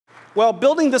Well,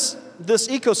 building this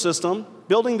ecosystem,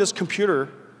 building this computer,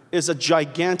 is a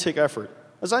gigantic effort.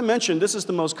 As I mentioned, this is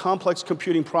the most complex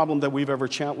computing problem that we've ever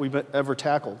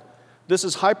tackled. This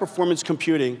is high-performance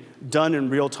computing done in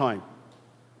real time.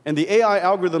 And the AI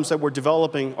algorithms that we're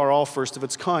developing are all first of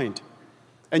its kind.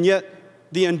 And yet,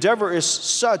 the endeavor is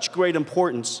such great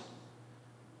importance.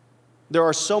 There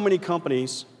are so many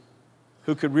companies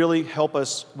who could really help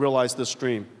us realize this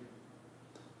dream.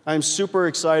 I'm super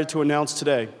excited to announce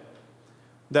today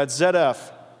that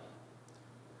ZF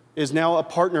is now a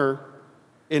partner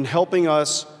in helping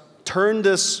us turn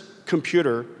this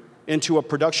computer into a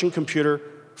production computer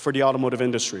for the automotive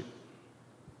industry.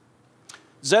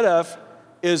 ZF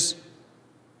is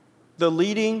the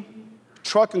leading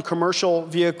truck and commercial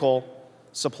vehicle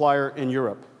supplier in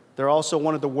Europe. They're also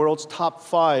one of the world's top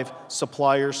 5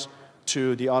 suppliers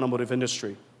to the automotive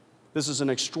industry. This is an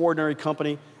extraordinary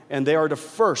company, and they are the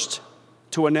first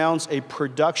to announce a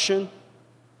production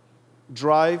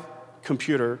drive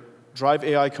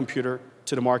AI computer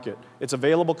to the market. It's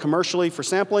available commercially for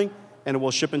sampling, and it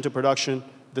will ship into production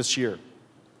this year.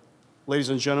 Ladies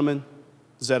and gentlemen,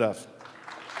 ZF.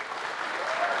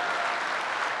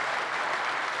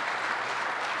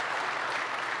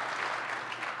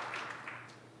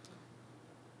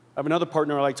 I have another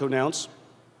partner I'd like to announce.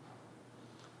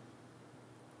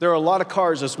 There are a lot of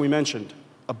cars, as we mentioned.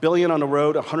 1 billion on the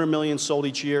road, 100 million sold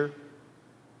each year,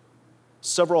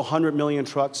 several hundred million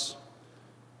trucks.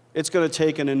 It's going to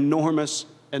take an enormous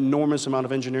amount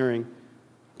of engineering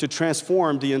to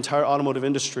transform the entire automotive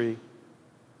industry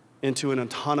into an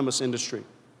autonomous industry.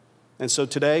 And so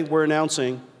today, we're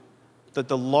announcing that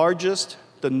the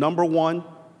number 1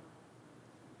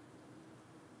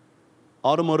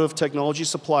 automotive technology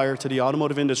supplier to the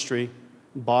automotive industry,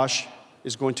 Bosch,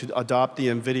 is going to adopt the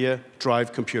NVIDIA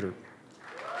DRIVE computer.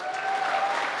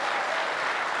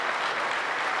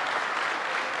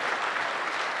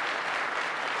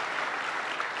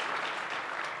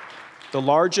 The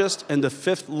largest and the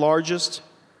 5th largest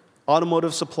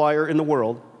automotive supplier in the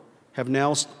world have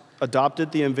now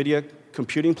adopted the NVIDIA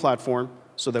computing platform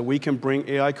so that we can bring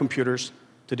AI computers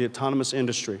to the autonomous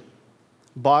industry.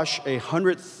 Bosch, a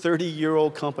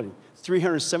 130-year-old company,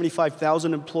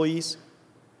 375,000 employees,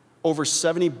 over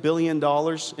 $70 billion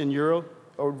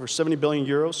over 70 billion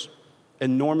euros,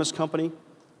 enormous company.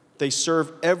 They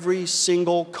serve every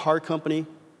single car company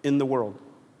in the world.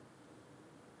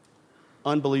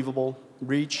 Unbelievable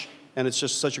reach, and it's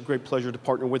just such a great pleasure to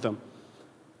partner with them.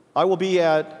 I will be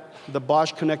at the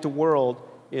Bosch Connected World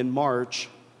in March,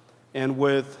 and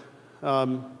with a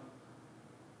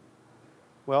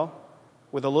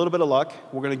little bit of luck,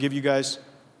 we're going to give you guys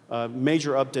a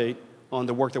major update on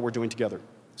the work that we're doing together.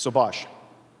 So Bosch.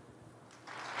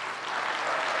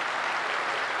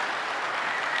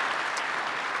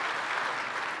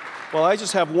 Well, I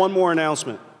just have one more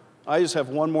announcement.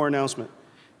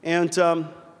 And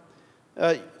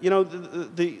you know,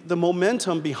 the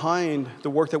momentum behind the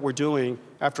work that we're doing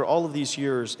after all of these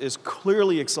years is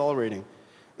clearly accelerating.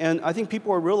 And I think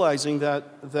people are realizing that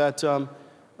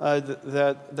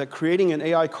creating an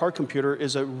AI car computer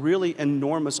is a really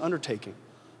enormous undertaking.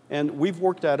 And we've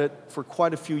worked at it for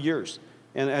quite a few years.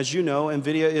 And as you know,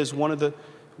 NVIDIA is one of the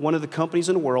companies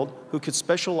in the world who could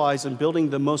specialize in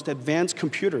building the most advanced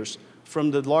computers,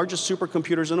 from the largest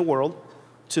supercomputers in the world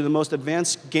to the most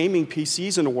advanced gaming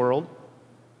PCs in the world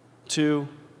to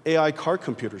AI car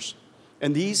computers.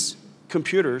 And these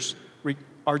computers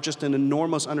are just an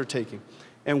enormous undertaking.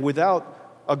 And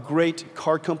without a great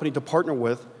car company to partner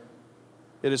with,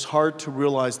 it is hard to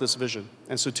realize this vision.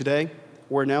 And so today,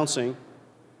 we're announcing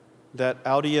that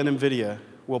Audi and NVIDIA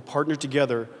will partner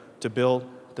together to build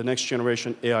the next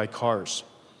generation AI cars.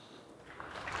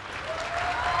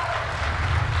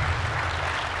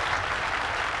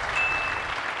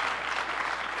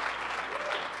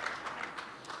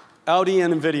 Audi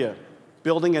and NVIDIA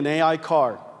building an AI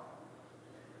car,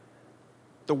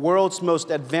 the world's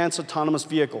most advanced autonomous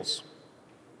vehicles,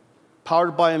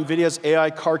 powered by NVIDIA's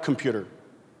AI car computer.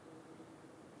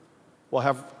 We'll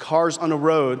have cars on the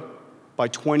road by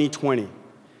 2020.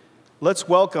 Let's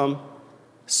welcome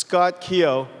Scott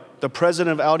Keogh, the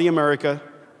president of Audi America,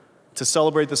 to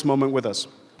celebrate this moment with us.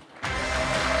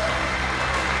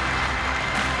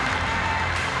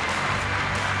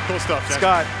 Cool stuff, Jen.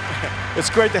 Scott, it's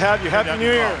great to have you. Happy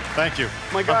New Year. Thank you.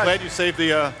 My gosh. I'm glad you saved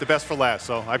the best for last,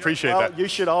 so I appreciate that. You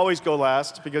should always go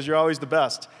last because you're always the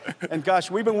best. And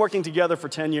gosh, we've been working together for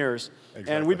 10 years,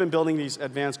 and we've been building these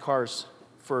advanced cars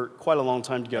for quite a long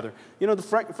time together. You know,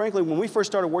 frankly, when we first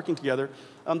started working together,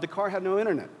 the car had no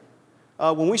internet.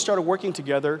 When we started working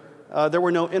together, there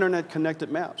were no internet-connected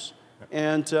maps.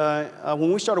 And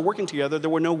when we started working together, there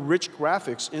were no rich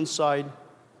graphics inside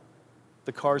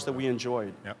the cars that we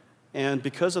enjoyed. Yep. And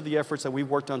because of the efforts that we've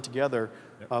worked on together,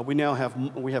 we now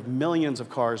have millions of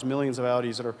cars, millions of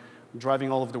Audis that are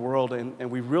driving all over the world, and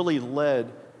we really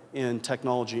led in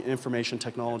technology, information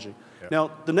technology. Yep.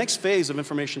 Now, the next phase of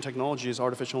information technology is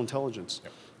artificial intelligence.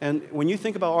 Yep. And when you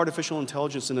think about artificial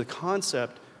intelligence and the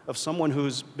concept of someone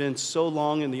who's been so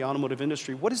long in the automotive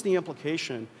industry, what is the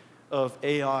implication of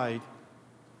AI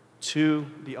to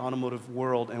the automotive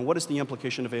world, and what is the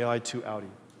implication of AI to Audi?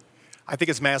 I think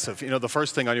it's massive. You know, the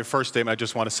first thing on your first statement, I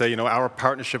just want to say, you know, our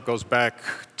partnership goes back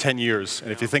 10 years.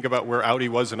 And if you think about where Audi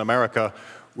was in America,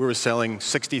 we were selling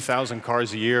 60,000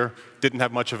 cars a year, didn't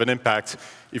have much of an impact.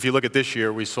 If you look at this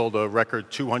year, we sold a record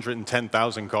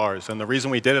 210,000 cars. And the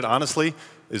reason we did it, honestly,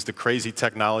 is the crazy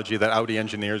technology that Audi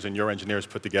engineers and your engineers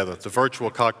put together. It's a virtual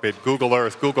cockpit, Google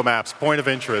Earth, Google Maps, point of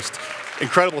interest,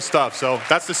 incredible stuff. So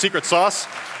that's the secret sauce.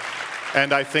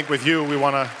 And I think with you, we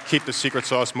want to keep the secret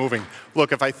sauce moving.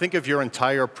 Look, if I think of your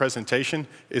entire presentation,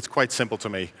 it's quite simple to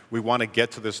me. We want to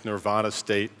get to this nirvana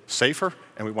state safer,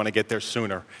 and we want to get there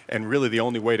sooner. And really, the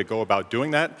only way to go about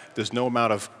doing that, there's no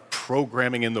amount of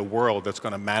programming in the world that's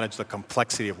going to manage the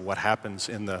complexity of what happens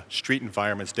in the street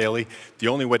environments daily. The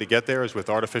only way to get there is with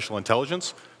artificial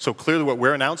intelligence. So clearly what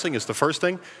we're announcing is the first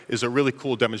thing is a really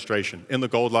cool demonstration. In the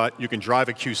Gold Lot, you can drive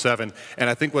a Q7. And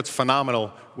I think what's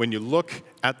phenomenal, when you look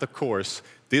at the course,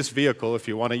 this vehicle, if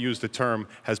you want to use the term,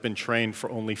 has been trained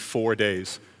for only 4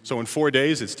 days. So in 4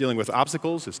 days, it's dealing with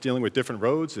obstacles, it's dealing with different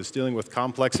roads, it's dealing with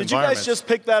complex environments. Did you guys just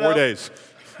pick that up? 4 days.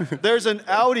 There's an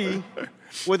Audi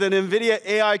with an NVIDIA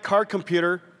AI car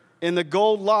computer in the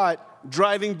Gold Lot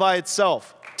driving by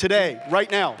itself today, right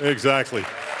now. Exactly.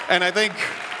 And I think,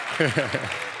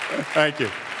 thank you.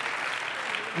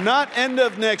 Not end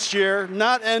of next year,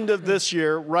 not end of this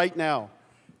year, right now.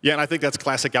 Yeah, and I think that's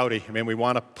classic Audi. I mean, we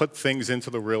want to put things into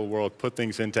the real world, put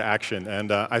things into action,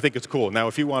 and I think it's cool. Now,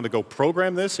 if you want to go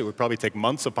program this, it would probably take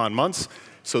months upon months,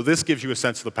 so this gives you a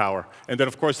sense of the power. And then,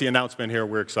 of course, the announcement here,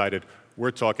 we're excited.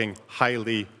 We're talking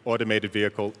highly automated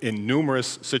vehicle in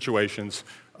numerous situations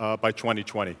by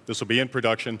 2020. This will be in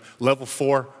production, level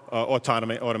 4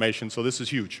 automation, so this is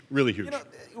huge, really huge. You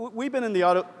know, we've been in the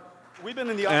auto.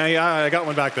 Yeah, I got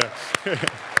one back there.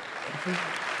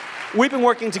 We've been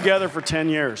working together for 10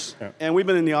 years, and we've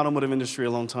been in the automotive industry a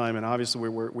long time, and obviously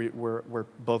we're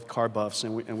both car buffs,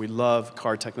 and we love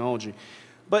car technology.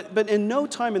 But in no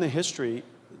time in the history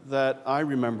that I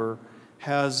remember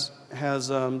has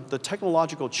the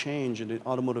technological change in the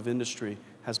automotive industry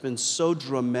has been so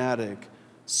dramatic,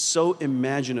 so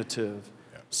imaginative,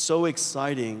 so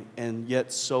exciting, and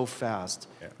yet so fast.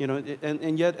 You know,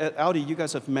 and yet at Audi, you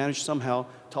guys have managed somehow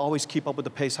to always keep up with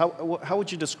the pace. How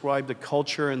would you describe the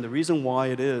culture and the reason why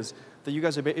it is that you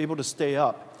guys are able to stay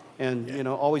up and you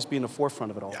know, always be in the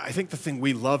forefront of it all? Yeah, I think the thing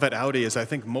we love at Audi is I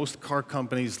think most car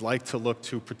companies like to look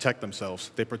to protect themselves.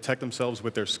 They protect themselves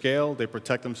with their scale, they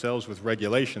protect themselves with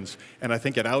regulations. And I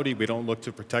think at Audi, we don't look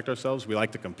to protect ourselves, we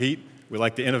like to compete, we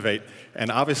like to innovate. And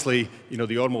obviously, you know,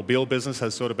 the automobile business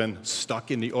has sort of been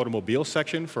stuck in the automobile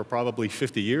section for probably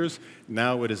 50 years.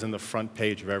 Now it is in the front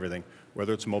page of everything.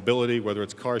 Whether it's mobility, whether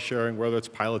it's car sharing, whether it's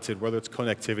piloted, whether it's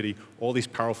connectivity, all these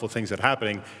powerful things that are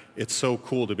happening, it's so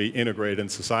cool to be integrated in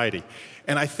society.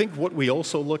 And I think what we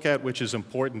also look at, which is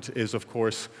important, is, of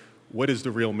course, what is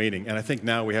the real meaning? And I think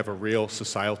now we have a real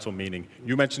societal meaning.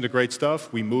 You mentioned the great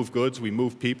stuff. We move goods, we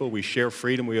move people, we share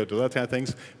freedom, we do that kind of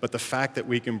things. But the fact that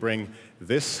we can bring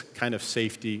this kind of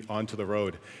safety onto the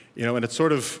road, you know, and it's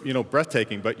sort of, you know,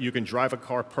 breathtaking, but you can drive a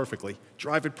car perfectly,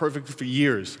 drive it perfectly for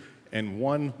years, and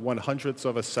 1/100th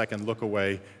of a second look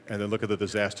away, and then look at the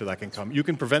disaster that can come. You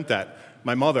can prevent that.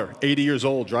 My mother, 80 years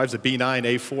old, drives a B9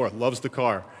 A4, loves the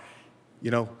car.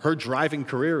 You know, her driving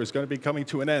career is going to be coming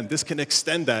to an end. This can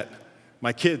extend that.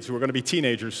 My kids, who are going to be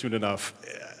teenagers soon enough,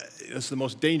 it's the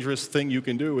most dangerous thing you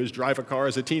can do is drive a car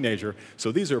as a teenager.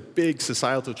 So these are big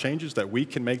societal changes that we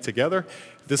can make together.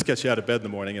 This gets you out of bed in the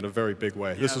morning in a very big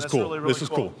way. Yeah, this is cool. Really, really this is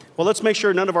cool. Well, let's make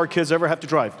sure none of our kids ever have to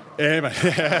drive. Amen.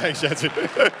 Thanks, Jensen.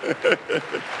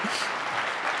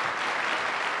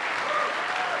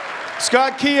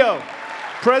 Scott Keogh,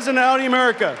 President of Audi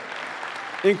America,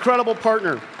 incredible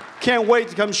partner. Can't wait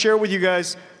to come share with you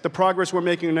guys the progress we're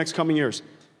making in the next coming years.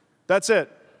 That's it.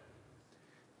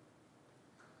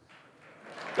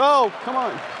 Oh, come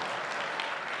on.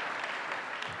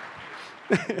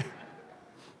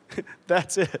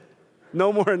 That's it.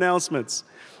 No more announcements.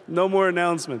 No more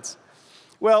announcements.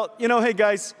 Well, you know, hey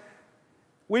guys,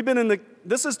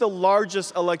 this is the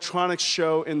largest electronics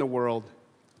show in the world.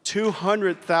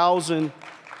 200,000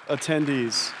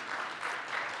 attendees.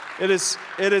 It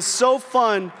is so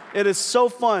fun It is so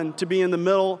fun to be in the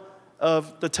middle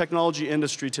of the technology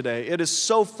industry today. It is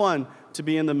so fun to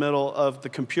be in the middle of the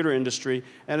computer industry,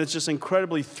 and it's just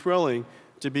incredibly thrilling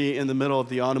to be in the middle of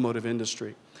the automotive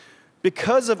industry.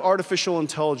 Because of artificial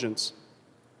intelligence,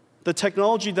 the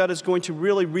technology that is going to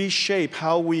really reshape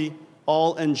how we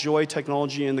all enjoy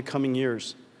technology in the coming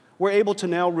years, we're able to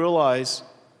now realize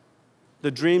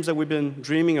the dreams that we've been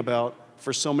dreaming about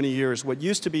for so many years. What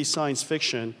used to be science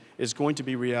fiction is going to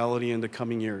be reality in the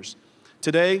coming years.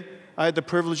 Today, I had the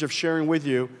privilege of sharing with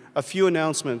you a few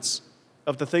announcements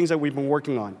of the things that we've been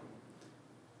working on.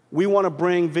 We want to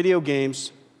bring video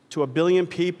games to 1 billion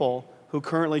people who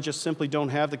currently just simply don't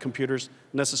have the computers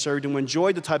necessary to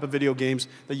enjoy the type of video games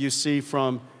that you see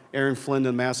from Aaron Flynn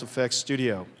and Mass Effect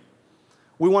Studio.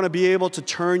 We want to be able to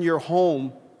turn your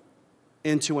home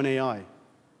into an AI.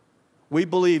 We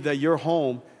believe that your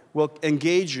home will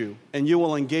engage you, and you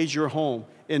will engage your home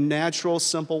in natural,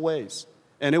 simple ways.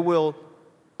 And it will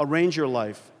arrange your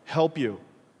life, help you,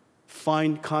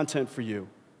 find content for you,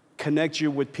 connect you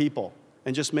with people,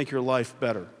 and just make your life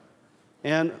better.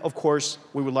 And, of course,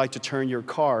 we would like to turn your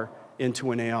car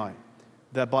into an AI.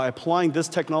 That by applying this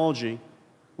technology,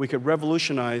 we could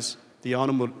revolutionize the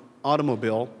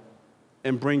automobile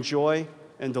and bring joy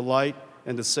and delight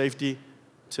and the safety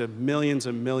to millions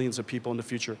and millions of people in the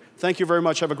future. Thank you very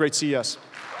much. Have a great CES.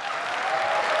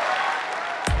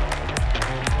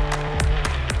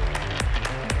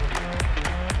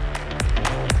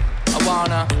 I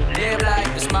wanna live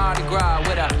like the Mardi Gras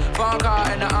with a phone car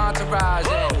and an entourage.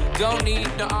 Don't need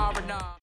the